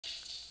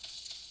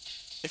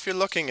if you're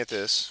looking at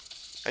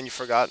this and you've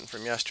forgotten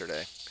from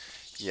yesterday,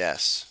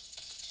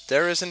 yes,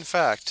 there is in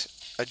fact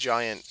a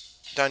giant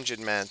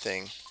dungeon man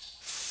thing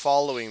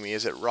following me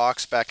as it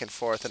rocks back and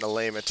forth in a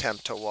lame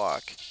attempt to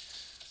walk.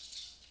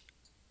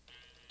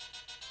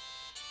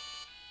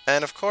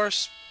 And of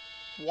course,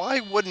 why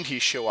wouldn't he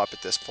show up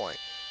at this point?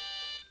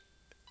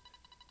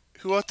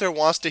 Who out there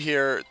wants to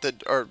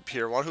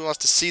who wants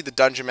to see the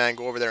dungeon man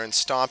go over there and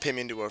stomp him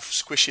into a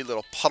squishy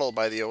little puddle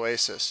by the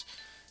oasis?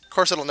 Of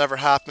course, it'll never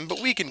happen,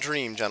 but we can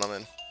dream,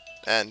 gentlemen,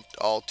 and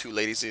all two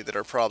ladies that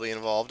are probably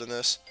involved in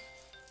this.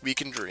 We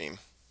can dream.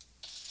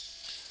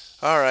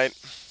 All right.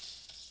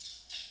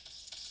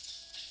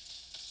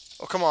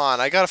 Oh, come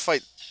on! I gotta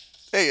fight.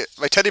 Hey,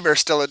 my teddy bear's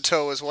still in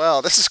tow as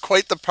well. This is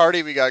quite the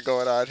party we got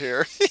going on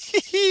here.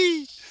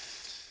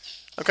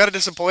 I'm kind of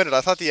disappointed. I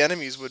thought the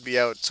enemies would be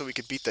out so we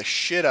could beat the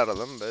shit out of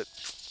them, but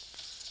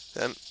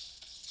then,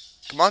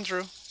 come on,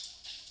 Drew.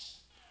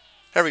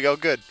 There we go.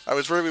 Good. I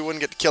was worried we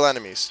wouldn't get to kill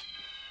enemies.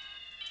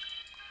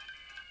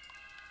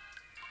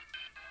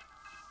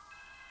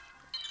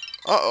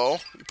 Uh-oh.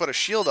 You put a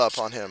shield up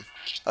on him.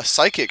 A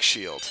psychic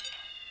shield.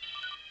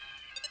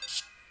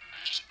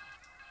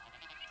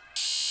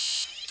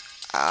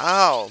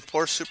 Ow.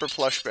 Poor Super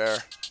Plush Bear.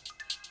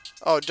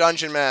 Oh,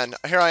 Dungeon Man.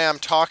 Here I am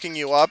talking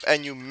you up,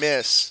 and you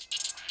miss.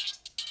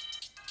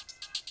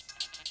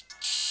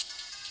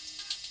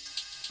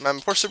 Man,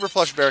 poor Super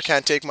Plush Bear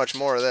can't take much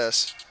more of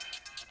this.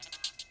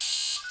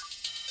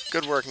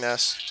 Good work,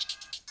 Ness.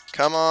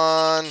 Come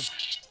on.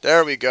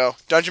 There we go.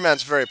 Dungeon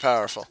Man's very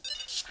powerful.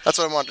 That's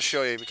what I wanted to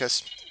show you,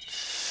 because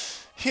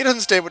he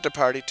doesn't stay with the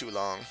party too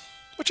long.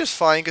 Which is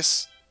fine,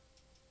 because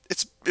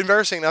it's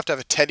embarrassing enough to have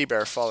a teddy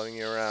bear following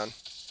you around.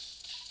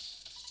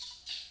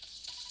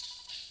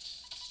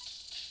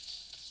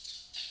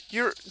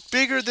 You're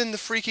bigger than the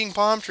freaking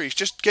palm trees.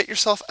 Just get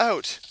yourself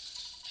out.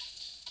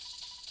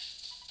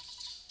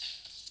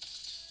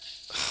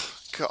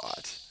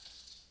 God.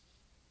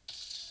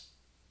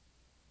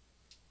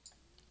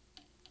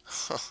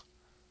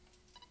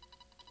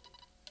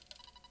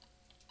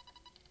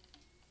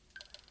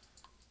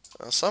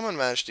 Well, someone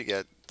managed to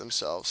get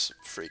themselves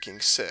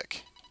freaking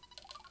sick.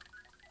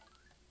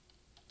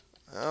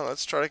 Well,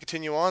 let's try to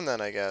continue on then,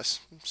 I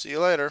guess. See you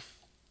later.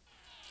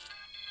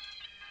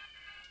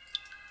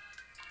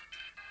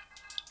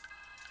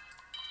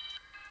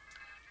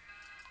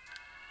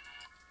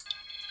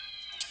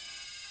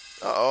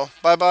 Uh-oh.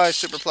 Bye-bye,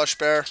 Super Plush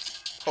Bear.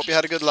 Hope you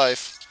had a good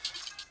life.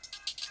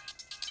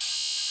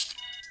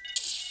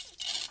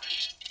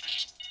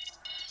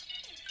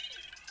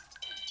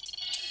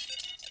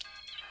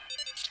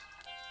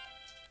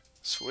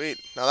 Sweet.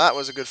 Now that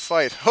was a good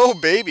fight. Oh,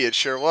 baby, it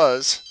sure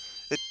was.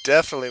 It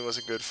definitely was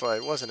a good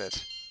fight, wasn't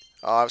it?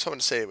 Oh, I was hoping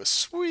to say it was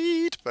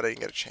sweet, but I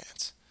didn't get a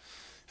chance.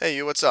 Hey,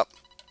 you, what's up?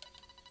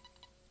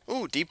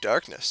 Ooh, Deep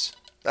Darkness.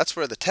 That's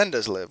where the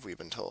Tendas live, we've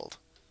been told.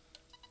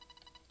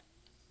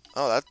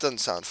 Oh, that doesn't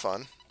sound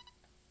fun.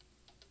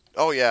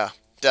 Oh, yeah,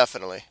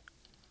 definitely.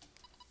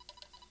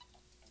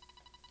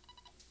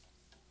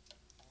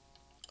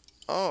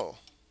 Oh.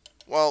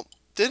 Well,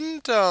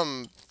 didn't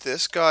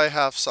this guy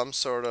have some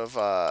sort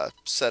of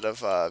set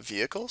of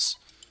vehicles?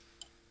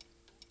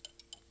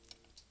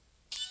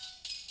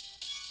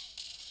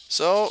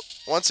 So,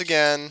 once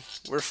again,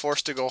 we're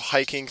forced to go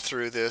hiking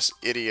through this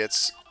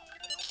idiot's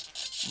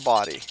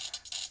body.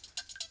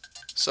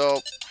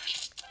 So,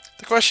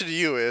 the question to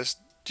you is,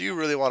 do you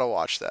really want to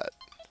watch that?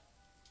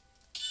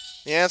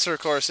 The answer, of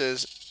course,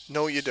 is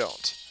no, you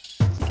don't.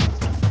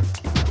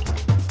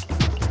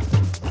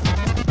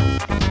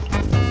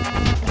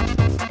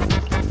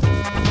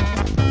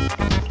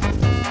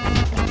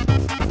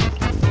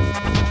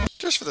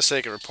 Just for the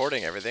sake of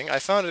reporting everything, I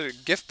found a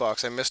gift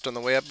box I missed on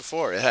the way up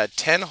before. It had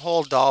 10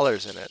 whole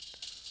dollars in it.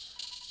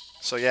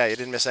 So yeah, you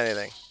didn't miss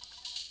anything.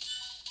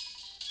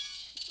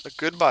 A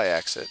goodbye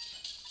exit.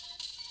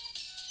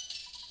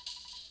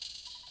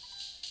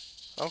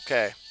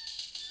 Okay.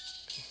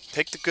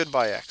 Take the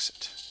goodbye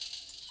exit.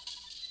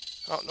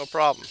 Oh, no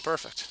problem.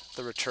 Perfect.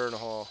 The return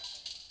hole.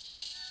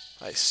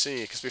 I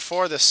see. Because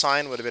before this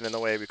sign would have been in the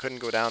way, we couldn't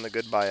go down the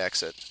goodbye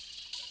exit.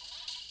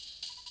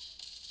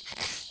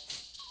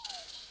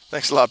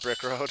 Thanks a lot,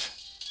 Brick Road.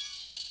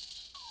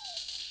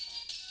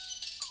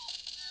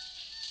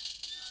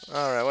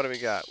 Alright, what do we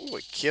got? Ooh,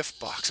 a gift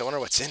box. I wonder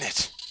what's in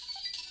it.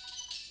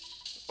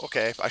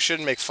 Okay, I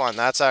shouldn't make fun.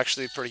 That's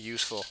actually pretty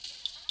useful.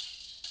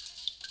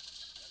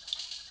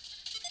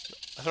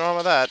 Nothing wrong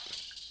with that.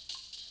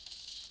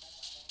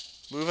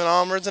 Moving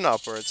onwards and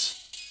upwards.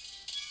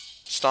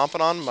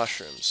 Stomping on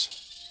mushrooms.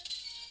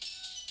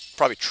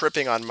 Probably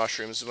tripping on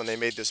mushrooms when they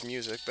made this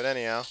music, but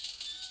anyhow.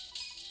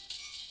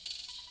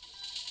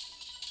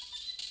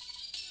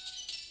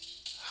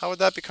 How would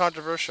that be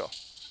controversial?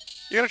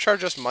 You're gonna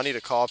charge us money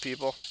to call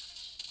people?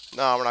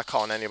 No, we're not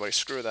calling anybody.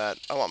 Screw that.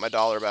 I want my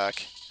dollar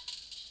back.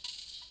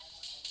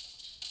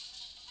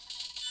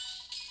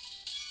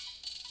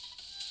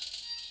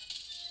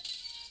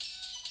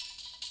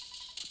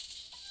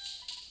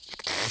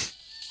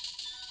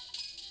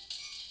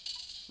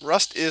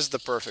 Rust is the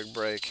perfect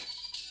break.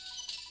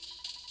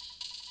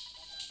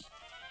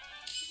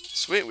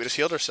 Sweet, we just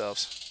healed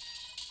ourselves.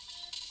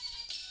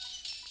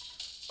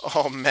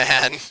 Oh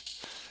man.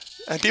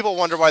 And people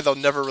wonder why they'll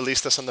never release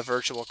this on the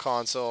virtual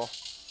console.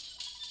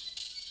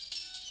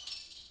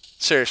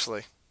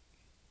 Seriously.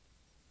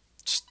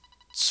 Just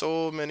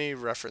so many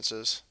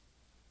references.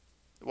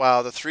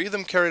 Wow, the three of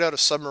them carried out a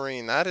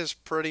submarine. That is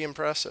pretty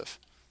impressive.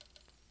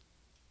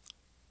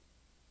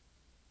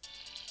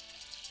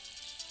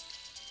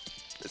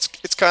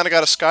 It's kind of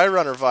got a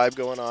Skyrunner vibe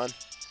going on.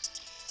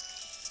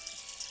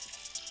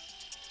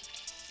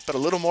 But a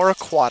little more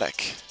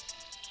aquatic.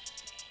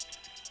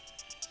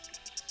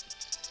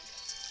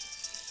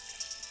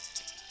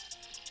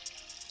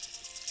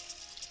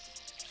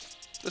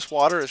 This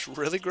water is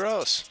really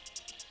gross.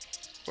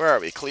 Where are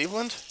we?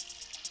 Cleveland?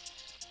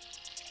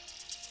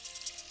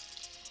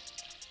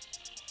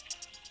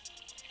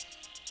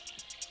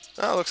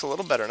 Oh, it looks a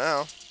little better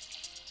now.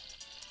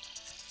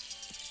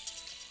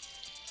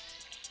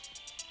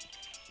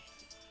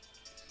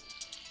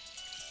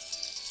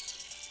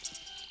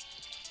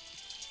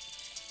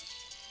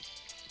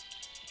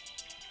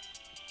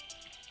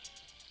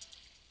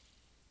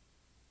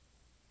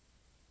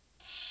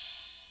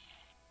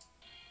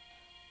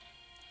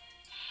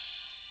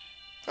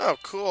 Oh,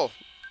 cool.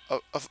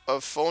 A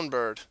phone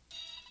bird.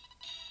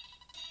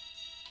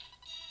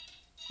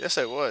 Yes,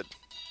 I would.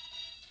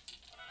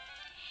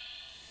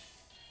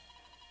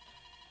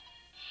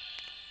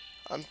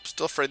 I'm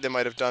still afraid they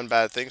might have done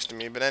bad things to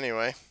me, but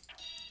anyway.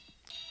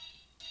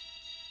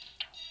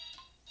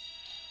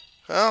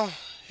 Well,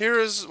 here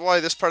is why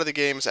this part of the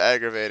game is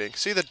aggravating.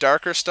 See the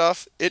darker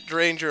stuff? It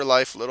drains your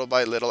life little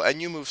by little,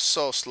 and you move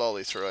so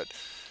slowly through it.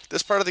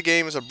 This part of the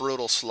game is a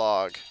brutal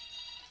slog.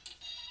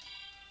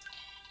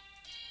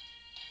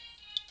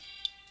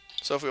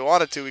 So if we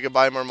wanted to, we could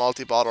buy more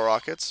multi-bottle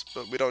rockets,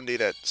 but we don't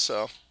need it,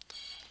 so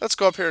let's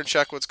go up here and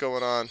check what's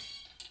going on.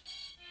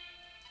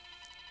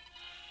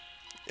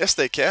 Yes,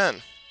 they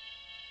can.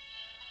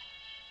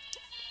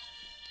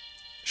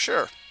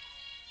 Sure.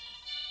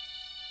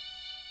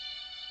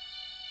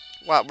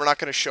 Wow, we're not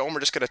going to show them,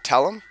 we're just going to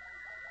tell them?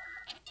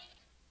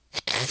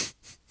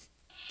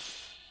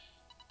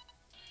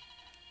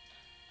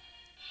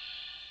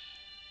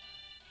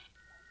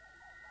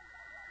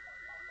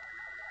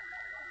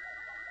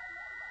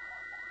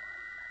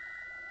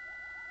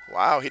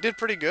 Wow, he did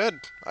pretty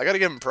good. I got to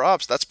give him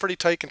props. That's pretty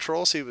tight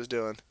controls he was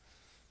doing.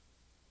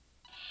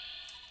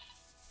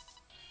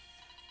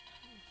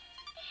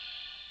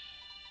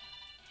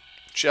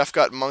 Jeff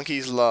got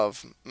monkey's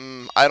love.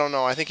 I don't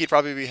know. I think he'd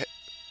probably be...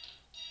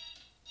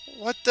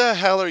 What the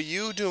hell are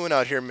you doing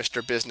out here,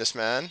 Mr.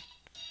 Businessman?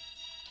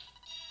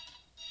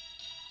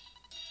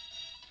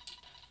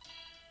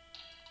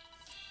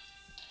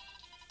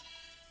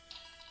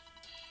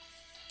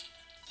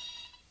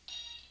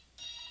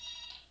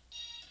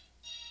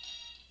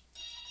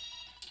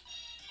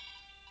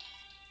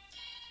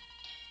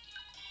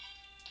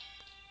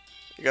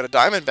 You got a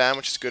diamond band,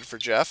 which is good for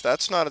Jeff.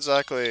 That's not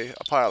exactly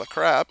a pile of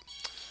crap.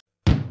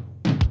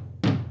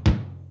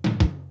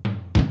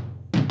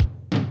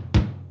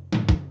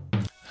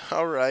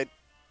 Alright.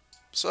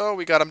 So,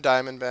 we got him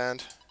diamond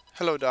band.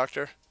 Hello,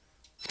 doctor.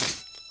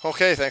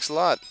 Okay, thanks a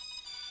lot.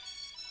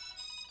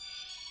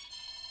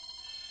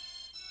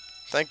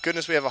 Thank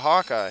goodness we have a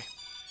Hawkeye.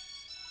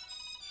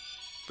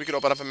 We could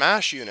open up a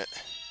MASH unit.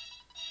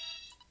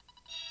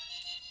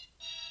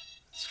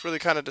 It's really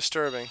kind of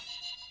disturbing.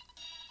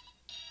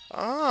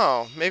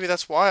 Oh, maybe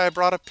that's why I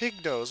brought a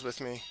pig nose with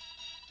me.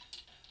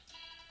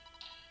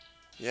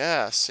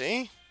 Yeah,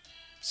 see?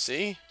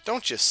 See?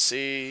 Don't you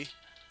see?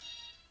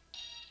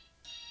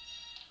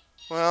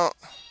 Well,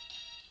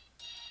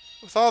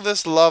 with all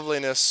this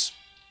loveliness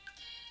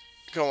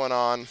going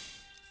on,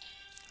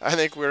 I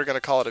think we're going to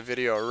call it a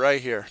video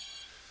right here.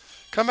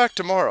 Come back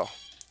tomorrow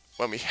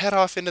when we head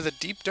off into the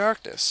deep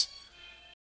darkness